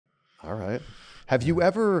All right. Have you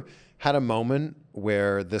ever had a moment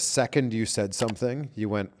where the second you said something, you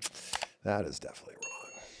went, that is definitely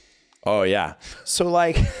wrong? Oh, yeah. So,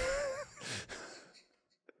 like,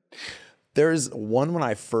 there's one when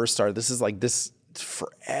I first started. This is like this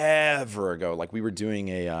forever ago. Like, we were doing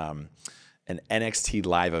an NXT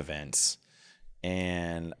live event.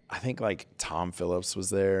 And I think, like, Tom Phillips was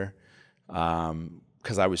there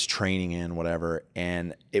because I was training in whatever.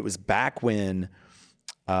 And it was back when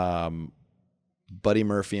Buddy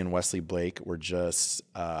Murphy and Wesley Blake were just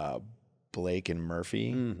Blake and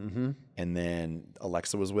Murphy, and then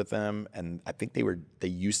Alexa was with them, and I think they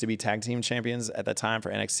used to be tag team champions at that time for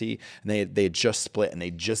NXT, and they had just split, and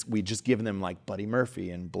we just given them like Buddy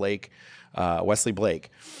Murphy and Blake, Wesley Blake.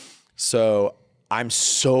 So I'm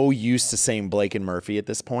so used to saying Blake and Murphy at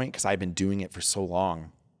this point because I've been doing it for so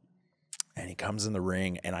long. And he comes in the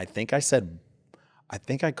ring, and I think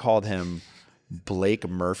I called him Blake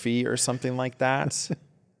Murphy or something like that.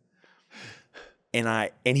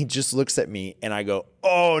 And he just looks at me, and I go,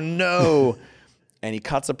 oh no. And he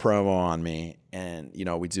cuts a promo on me, and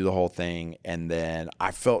we do the whole thing. And then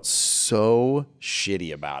I felt so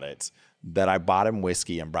shitty about it that I bought him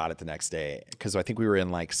whiskey and brought it the next day. Cause I think we were in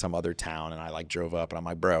like some other town, and I like drove up, and I'm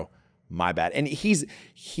like, bro, my bad. And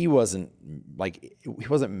he wasn't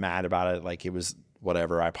mad about it. Like, it was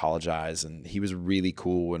whatever, I apologize. And he was really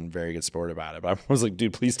cool and very good sport about it. But I was like,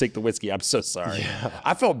 dude, please take the whiskey. I'm so sorry. Yeah.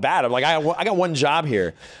 I felt bad. I'm like, I got one job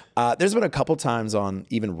here. There's been a couple times on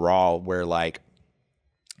even Raw where like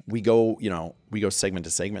we go segment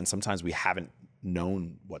to segment, and sometimes we haven't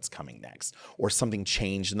known what's coming next, or something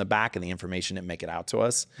changed in the back and the information didn't make it out to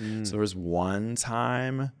us. So there was one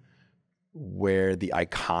time where the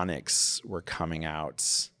Iconics were coming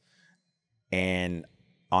out, and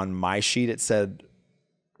on my sheet it said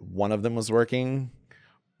one of them was working,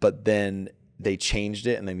 but then they changed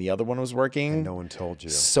it, and then the other one was working. And no one told you.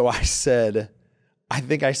 So I thought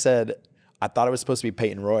it was supposed to be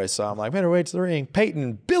Peyton Royce. So I'm like, middleweight to the ring,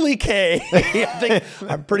 Peyton, Billy Kay.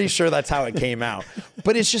 I'm pretty sure that's how it came out.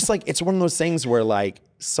 But it's just like, it's one of those things where like,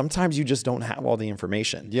 sometimes you just don't have all the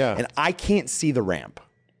information. Yeah. And I can't see the ramp.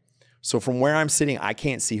 So from where I'm sitting, I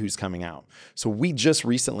can't see who's coming out. So we just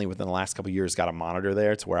recently, within the last couple of years, got a monitor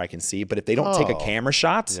there to where I can see. But if they don't take a camera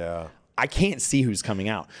shot, I can't see who's coming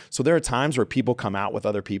out. So there are times where people come out with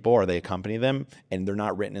other people, or they accompany them, and they're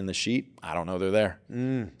not written in the sheet. I don't know they're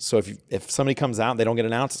there. So if somebody comes out and they don't get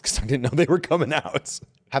announced, it's because I didn't know they were coming out.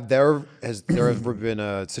 Has there ever been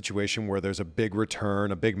a situation where there's a big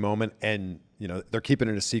return, a big moment, and they're keeping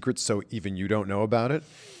it a secret, so even you don't know about it?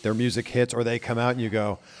 Their music hits, or they come out and you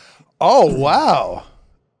go, oh, wow.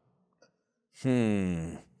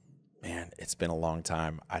 Man, it's been a long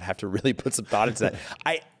time. I'd have to really put some thought into that.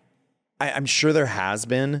 I'm sure there has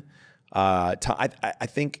been. I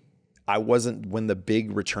think I wasn't, when the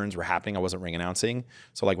big returns were happening, I wasn't ring announcing.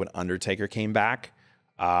 So like when Undertaker came back,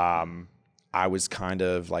 I was kind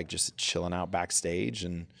of like just chilling out backstage,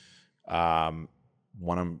 and one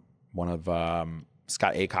of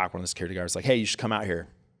Scott Aycock, one of the security guards, was like, hey, you should come out here.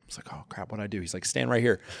 I was like, oh crap, what'd I do? He's like, stand right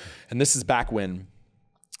here. And this is back when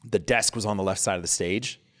the desk was on the left side of the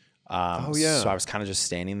stage. Oh yeah. So I was kind of just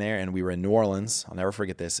standing there, and we were in New Orleans. I'll never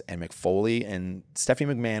forget this. And McFoley and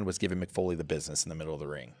Stephanie McMahon was giving McFoley the business in the middle of the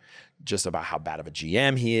ring, just about how bad of a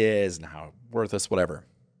GM he is and how worthless, whatever.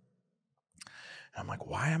 And I'm like,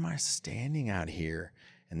 why am I standing out here?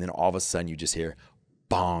 And then all of a sudden you just hear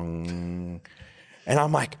bong. And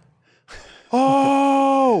I'm like,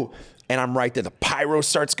 oh, and I'm right there. The pyro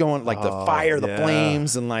starts going, like the fire, the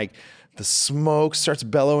flames, and like the smoke starts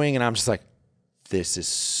bellowing. And I'm just like, this is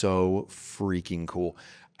so freaking cool.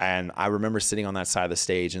 And I remember sitting on that side of the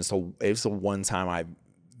stage. And so it was the one time I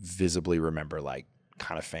visibly remember like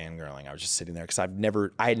kind of fangirling. I was just sitting there because I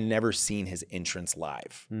had never seen his entrance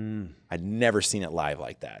live. I'd never seen it live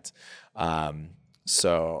like that.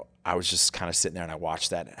 So I was just kind of sitting there, and I watched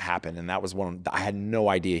that happen. And that was I had no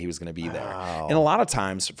idea he was going to be there. Wow. And a lot of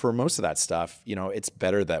times for most of that stuff, it's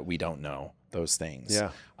better that we don't know those things.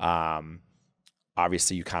 Yeah.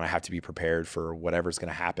 Obviously you kind of have to be prepared for whatever's going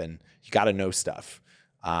to happen. You got to know stuff.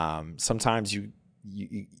 Sometimes you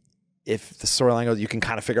if the storyline goes, you can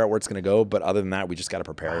kind of figure out where it's going to go. But other than that, we just got to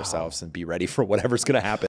prepare ourselves and be ready for whatever's going to happen.